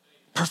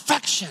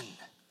 Perfection.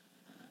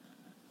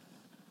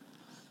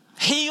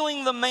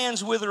 Healing the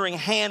man's withering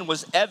hand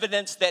was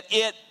evidence that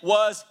it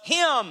was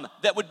him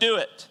that would do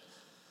it.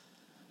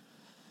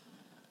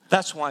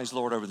 That's why he's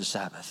Lord over the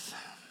Sabbath.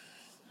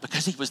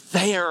 Because he was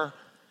there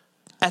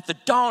at the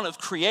dawn of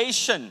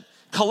creation.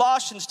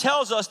 Colossians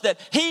tells us that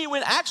he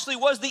actually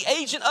was the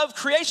agent of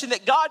creation,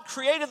 that God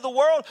created the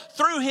world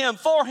through him,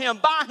 for him,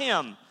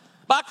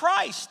 by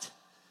Christ.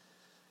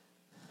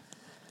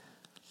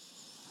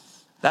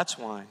 That's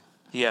why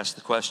he asked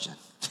the question,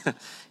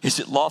 is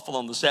it lawful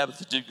on the Sabbath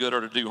to do good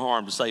or to do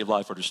harm, to save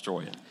life or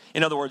destroy it?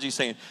 In other words, he's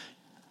saying,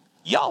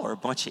 y'all are a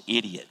bunch of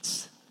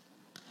idiots.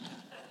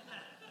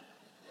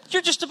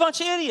 You're just a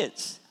bunch of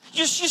idiots.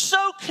 You're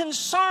so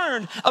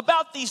concerned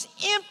about these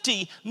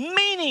empty,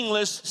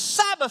 meaningless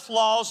Sabbath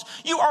laws,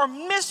 you are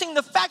missing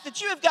the fact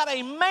that you have got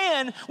a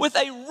man with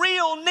a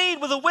real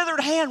need, with a withered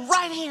hand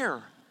right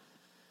here.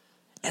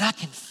 And I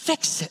can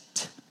fix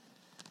it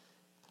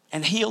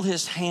and heal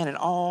his hand, and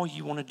all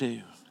you want to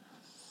do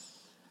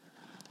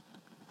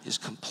is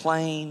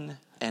complain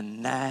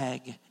and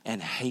nag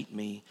and hate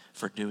me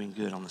for doing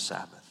good on the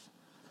Sabbath.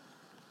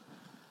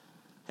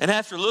 And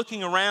after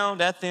looking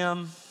around at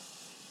them,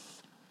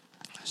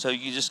 so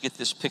you just get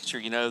this picture,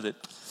 that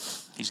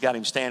he's got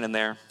him standing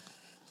there.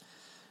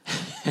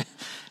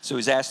 So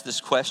he's asked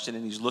this question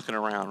and he's looking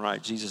around,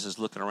 right? Jesus is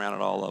looking around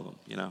at all of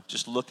them,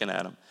 just looking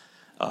at them.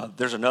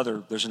 There's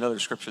another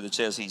scripture that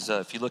says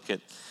if you look at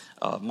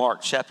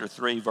Mark chapter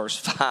 3, verse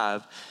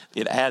 5,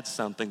 it adds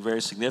something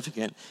very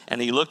significant.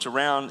 And he looked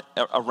around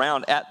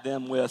at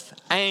them with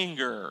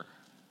anger,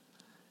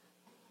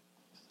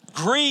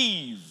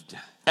 grieved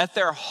at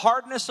their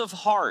hardness of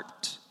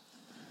heart.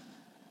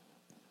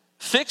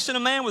 Fixing a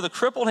man with a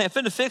crippled hand,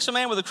 finna fix a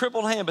man with a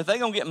crippled hand, but they're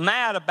going to get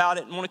mad about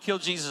it and want to kill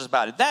Jesus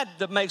about it.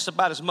 That makes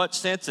about as much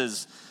sense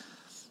as,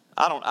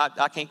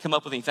 I can't come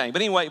up with anything.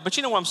 But anyway, but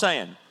you know what I'm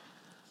saying.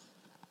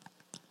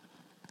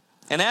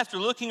 And after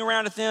looking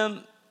around at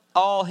them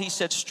all, he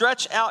said,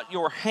 stretch out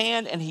your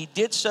hand. And he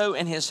did so,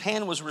 and his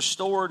hand was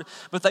restored.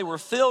 But they were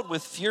filled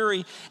with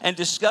fury and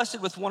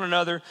disgusted with one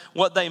another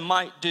what they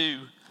might do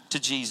to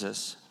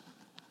Jesus.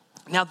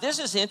 Now, this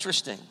is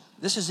interesting.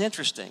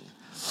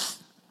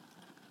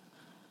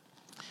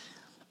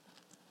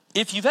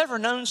 If you've ever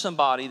known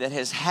somebody that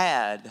has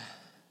had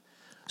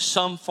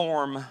some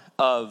form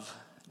of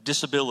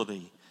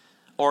disability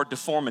or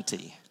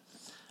deformity,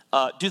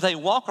 do they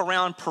walk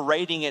around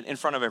parading it in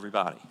front of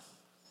everybody?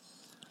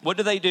 What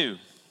do?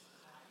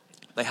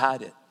 They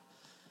hide it.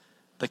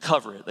 They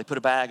cover it. They put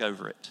a bag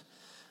over it.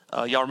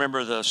 Y'all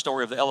remember the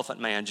story of the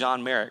Elephant Man,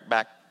 John Merrick,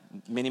 back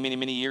many, many,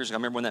 many years ago. I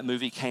remember when that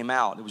movie came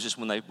out. It was just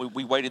when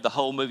we waited the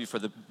whole movie for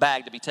the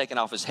bag to be taken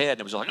off his head.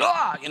 And it was like,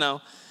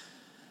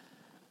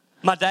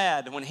 My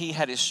dad, when he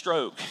had his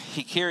stroke,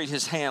 he carried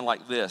his hand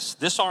like this.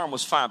 This arm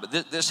was fine, but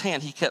this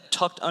hand he kept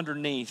tucked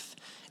underneath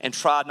and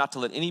tried not to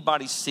let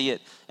anybody see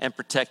it and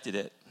protected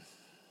it.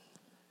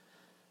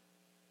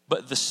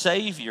 But the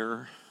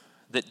Savior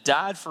that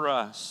died for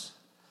us,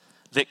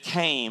 that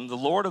came, the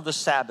Lord of the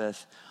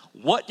Sabbath,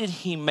 what did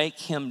he make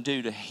him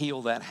do to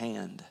heal that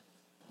hand?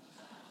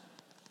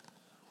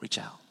 Reach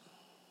out.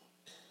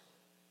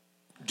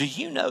 Do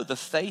you know the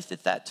faith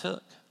that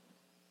took?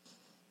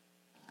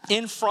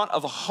 In front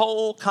of a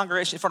whole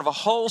congregation, in front of a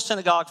whole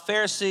synagogue,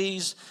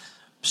 Pharisees,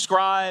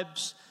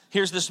 scribes,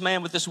 here's this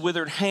man with this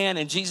withered hand,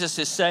 and Jesus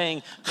is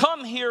saying,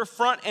 come here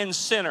front and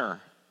center.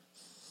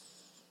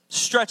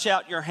 Stretch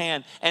out your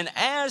hand. And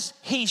as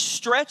he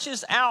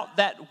stretches out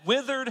that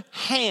withered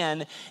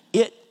hand,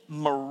 it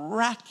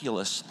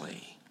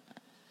miraculously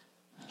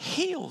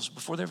heals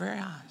before their very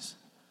eyes.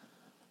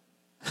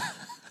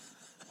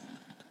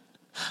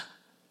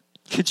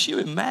 Could you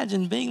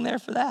imagine being there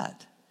for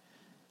that?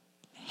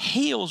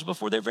 Heals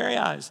before their very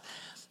eyes.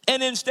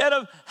 And instead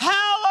of,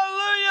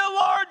 hallelujah,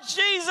 Lord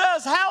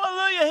Jesus,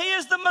 hallelujah, he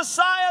is the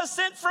Messiah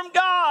sent from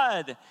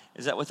God.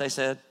 Is that what they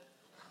said?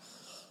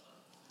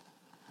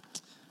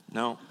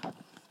 No.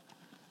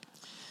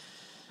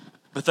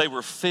 But they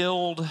were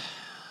filled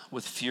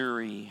with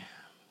fury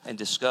and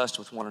discussed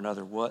with one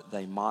another what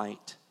they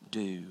might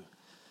do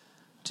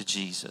to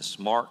Jesus.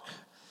 Mark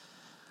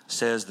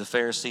says the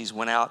Pharisees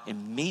went out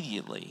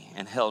immediately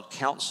and held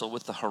counsel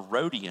with the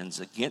Herodians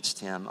against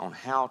him on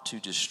how to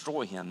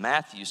destroy him.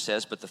 Matthew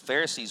says, but the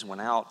Pharisees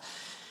went out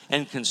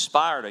and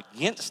conspired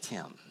against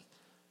him,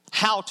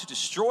 how to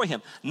destroy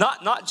him.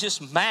 Not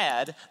just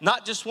mad,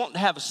 not just wanting to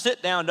have a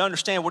sit down to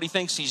understand what he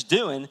thinks he's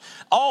doing.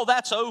 All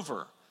that's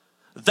over.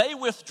 They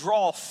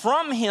withdraw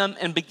from him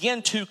and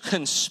begin to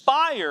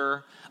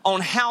conspire on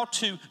how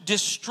to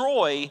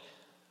destroy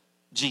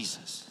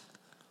Jesus.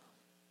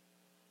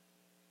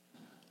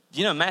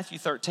 Matthew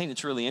 13,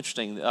 it's really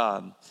interesting.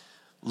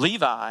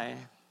 Levi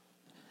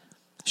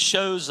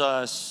shows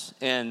us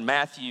in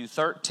Matthew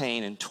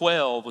 13 and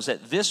 12 was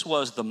that this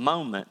was the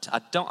moment.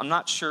 I'm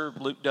not sure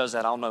Luke does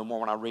that. I'll know more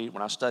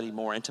when I study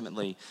more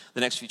intimately the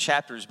next few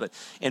chapters. But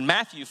in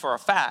Matthew, for a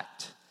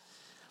fact,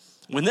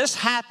 when this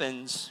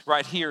happens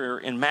right here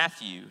in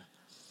Matthew,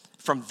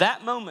 from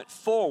that moment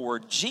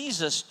forward,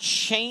 Jesus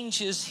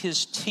changes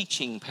his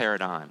teaching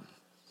paradigm.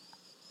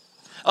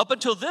 Up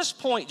until this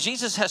point,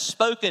 Jesus has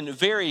spoken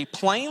very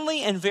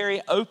plainly and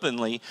very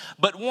openly,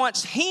 but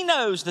once he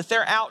knows that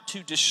they're out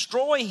to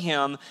destroy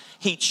him,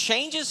 he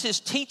changes his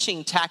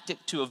teaching tactic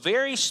to a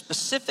very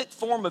specific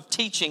form of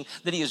teaching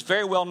that he is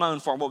very well known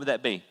for. And what would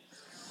that be?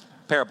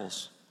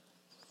 Parables.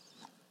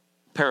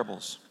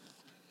 Parables.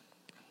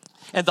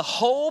 And the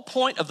whole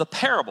point of the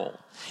parable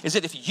is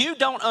that if you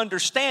don't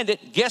understand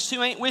it, guess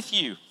who ain't with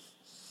you?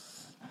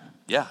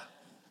 Yeah.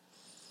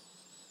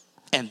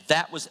 And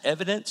that was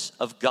evidence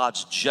of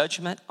God's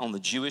judgment on the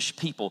Jewish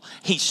people.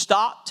 He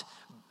stopped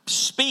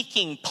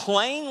speaking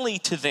plainly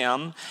to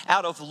them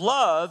out of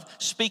love,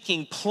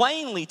 speaking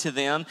plainly to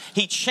them.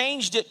 He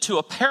changed it to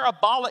a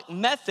parabolic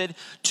method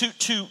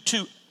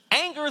to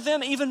anger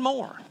them even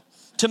more,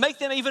 to make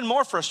them even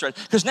more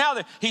frustrated. Because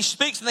now he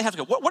speaks and they have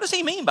to go, what does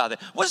he mean by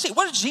that? What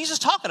is Jesus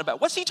talking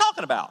about? What's he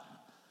talking about?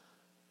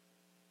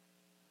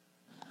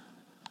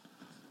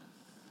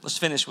 Let's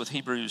finish with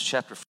Hebrews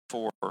chapter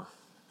 4.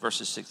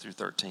 Verses 6 through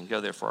 13.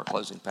 Go there for our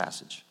closing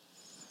passage.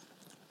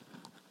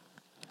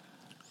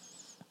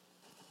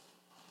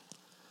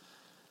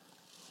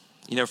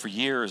 You know, for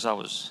years I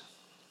was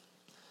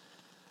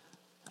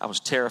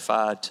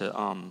terrified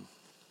to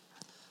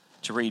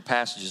read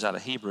passages out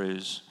of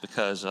Hebrews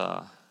because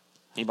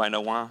anybody know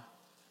why?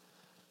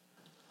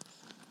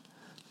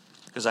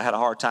 Because I had a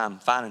hard time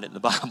finding it in the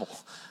Bible.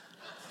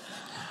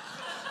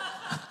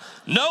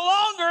 No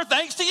longer,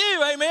 thanks to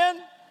you,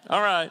 amen. All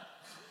right.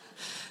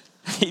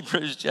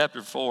 Hebrews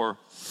chapter 4.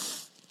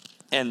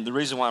 And the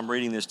reason why I'm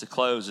reading this to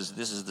close is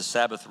this is the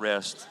Sabbath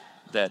rest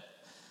that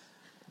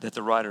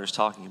the writer is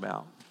talking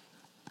about.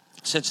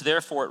 Since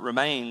therefore it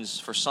remains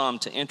for some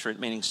to enter it,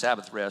 meaning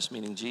Sabbath rest,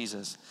 meaning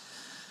Jesus,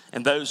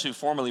 and those who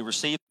formerly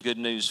received the good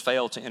news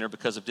failed to enter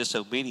because of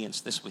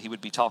disobedience. He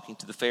would be talking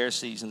to the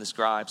Pharisees and the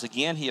scribes.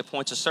 Again, he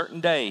appoints a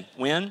certain day.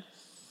 When?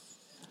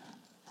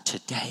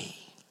 Today.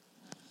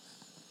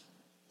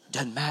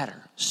 Doesn't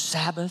matter.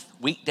 Sabbath,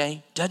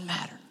 weekday, doesn't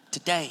matter.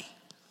 Today.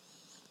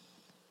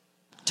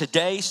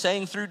 Today,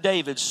 saying through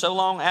David, so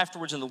long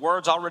afterwards in the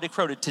words already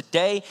quoted,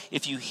 today,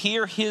 if you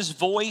hear his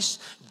voice,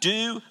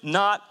 do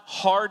not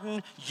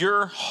harden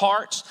your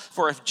hearts.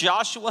 For if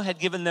Joshua had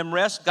given them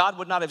rest, God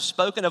would not have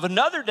spoken of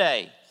another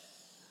day.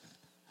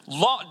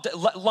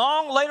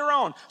 Long later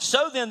on.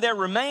 So then there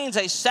remains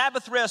a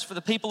Sabbath rest for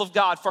the people of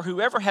God. For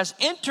whoever has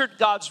entered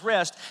God's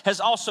rest has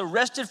also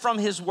rested from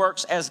his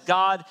works as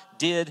God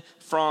did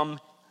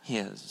from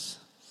his.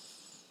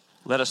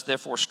 Let us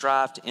therefore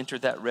strive to enter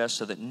that rest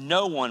so that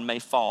no one may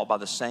fall by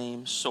the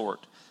same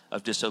sort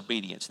of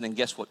disobedience. And then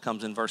guess what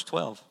comes in verse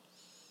 12?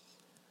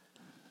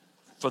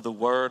 For the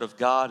word of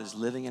God is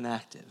living and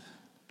active,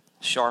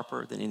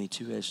 sharper than any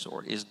two-edged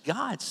sword. Is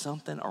God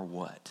something or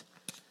what?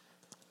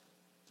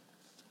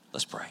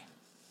 Let's pray.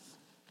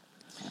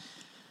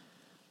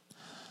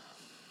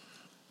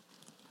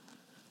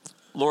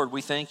 Lord,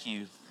 we thank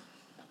you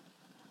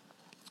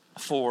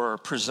for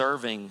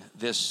preserving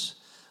this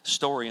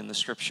story in the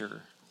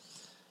scripture,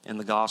 in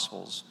the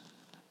Gospels,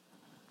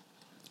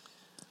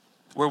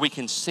 where we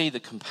can see the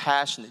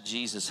compassion that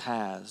Jesus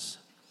has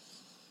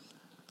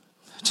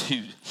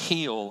to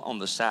heal on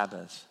the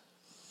Sabbath,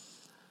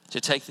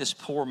 to take this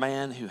poor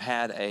man who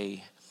had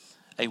a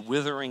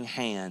withering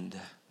hand,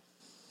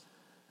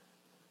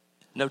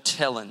 no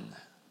telling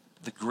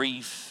the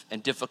grief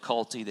and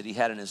difficulty that he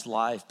had in his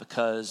life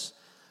because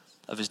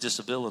of his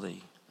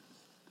disability.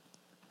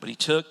 But he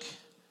took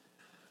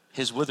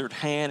his withered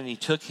hand and he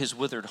took his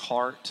withered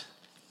heart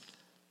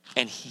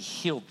and he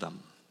healed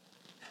them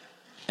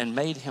and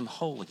made him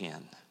whole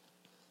again.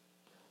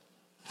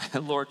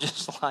 And Lord,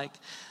 just like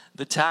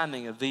the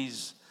timing of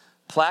these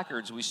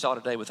placards we saw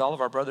today with all of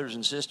our brothers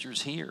and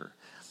sisters here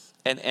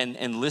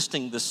and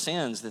listing the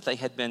sins that they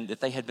had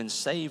been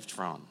saved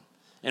from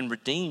and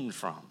redeemed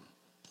from.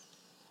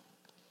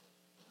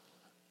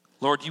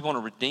 Lord, you want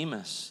to redeem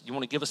us. You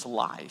want to give us a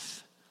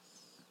life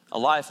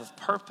of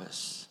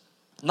purpose.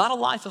 Not a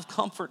life of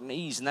comfort and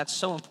ease, and that's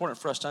so important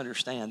for us to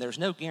understand. There's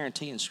no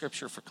guarantee in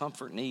Scripture for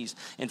comfort and ease.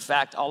 In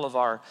fact, all of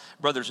our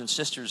brothers and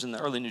sisters in the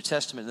early New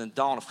Testament, in the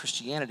dawn of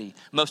Christianity,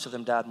 most of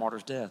them died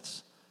martyrs'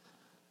 deaths.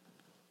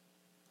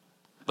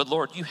 But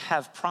Lord, you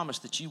have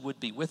promised that you would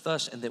be with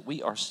us and that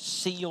we are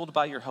sealed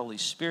by your Holy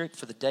Spirit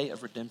for the day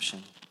of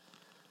redemption,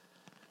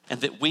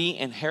 and that we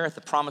inherit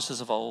the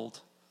promises of old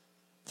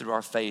through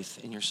our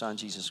faith in your Son,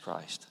 Jesus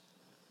Christ.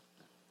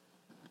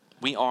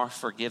 We are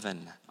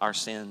forgiven our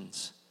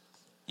sins.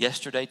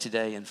 Yesterday,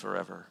 today, and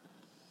forever.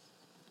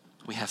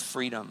 We have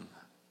freedom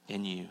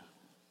in you.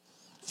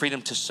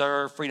 Freedom to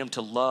serve, freedom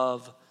to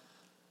love,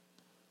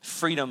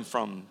 freedom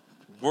from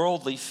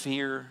worldly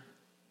fear.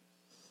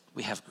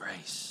 We have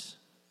grace,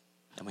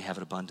 and we have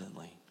it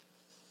abundantly.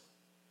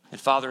 And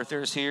Father, if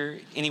there's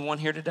anyone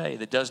here today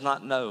that does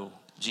not know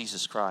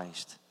Jesus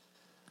Christ,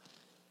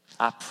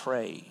 I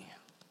pray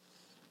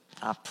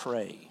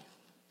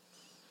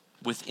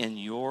within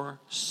your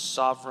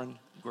sovereign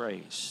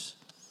grace,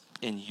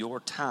 in your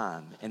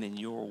time and in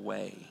your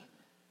way,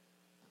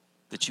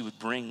 that you would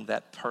bring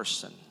that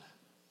person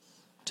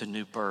to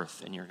new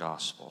birth in your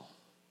gospel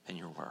and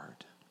your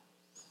word.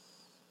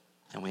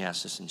 And we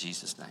ask this in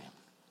Jesus' name.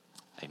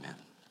 Amen.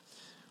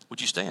 Would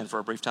you stand for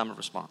a brief time of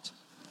response?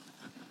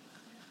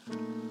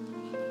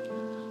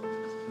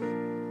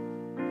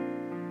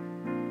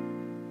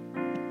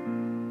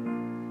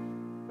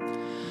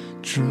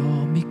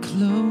 Draw me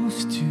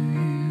close to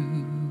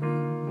you.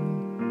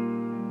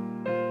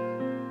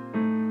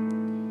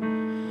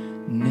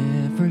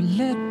 Never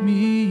let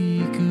me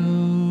go.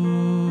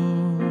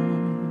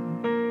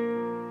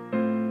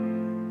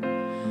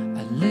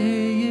 I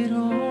lay it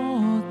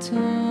all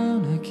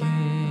down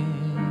again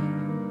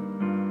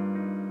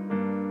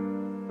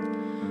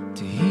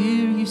to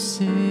hear you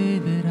say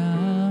that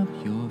I'm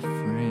your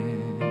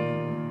friend.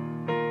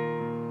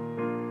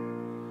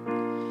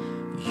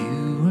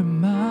 You are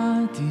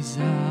my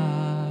desire.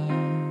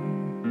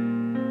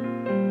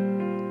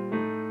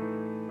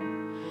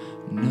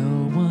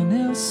 No one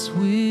else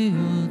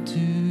will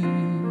do.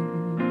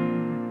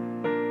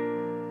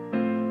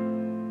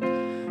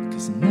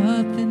 'Cause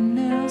nothing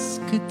else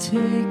could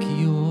take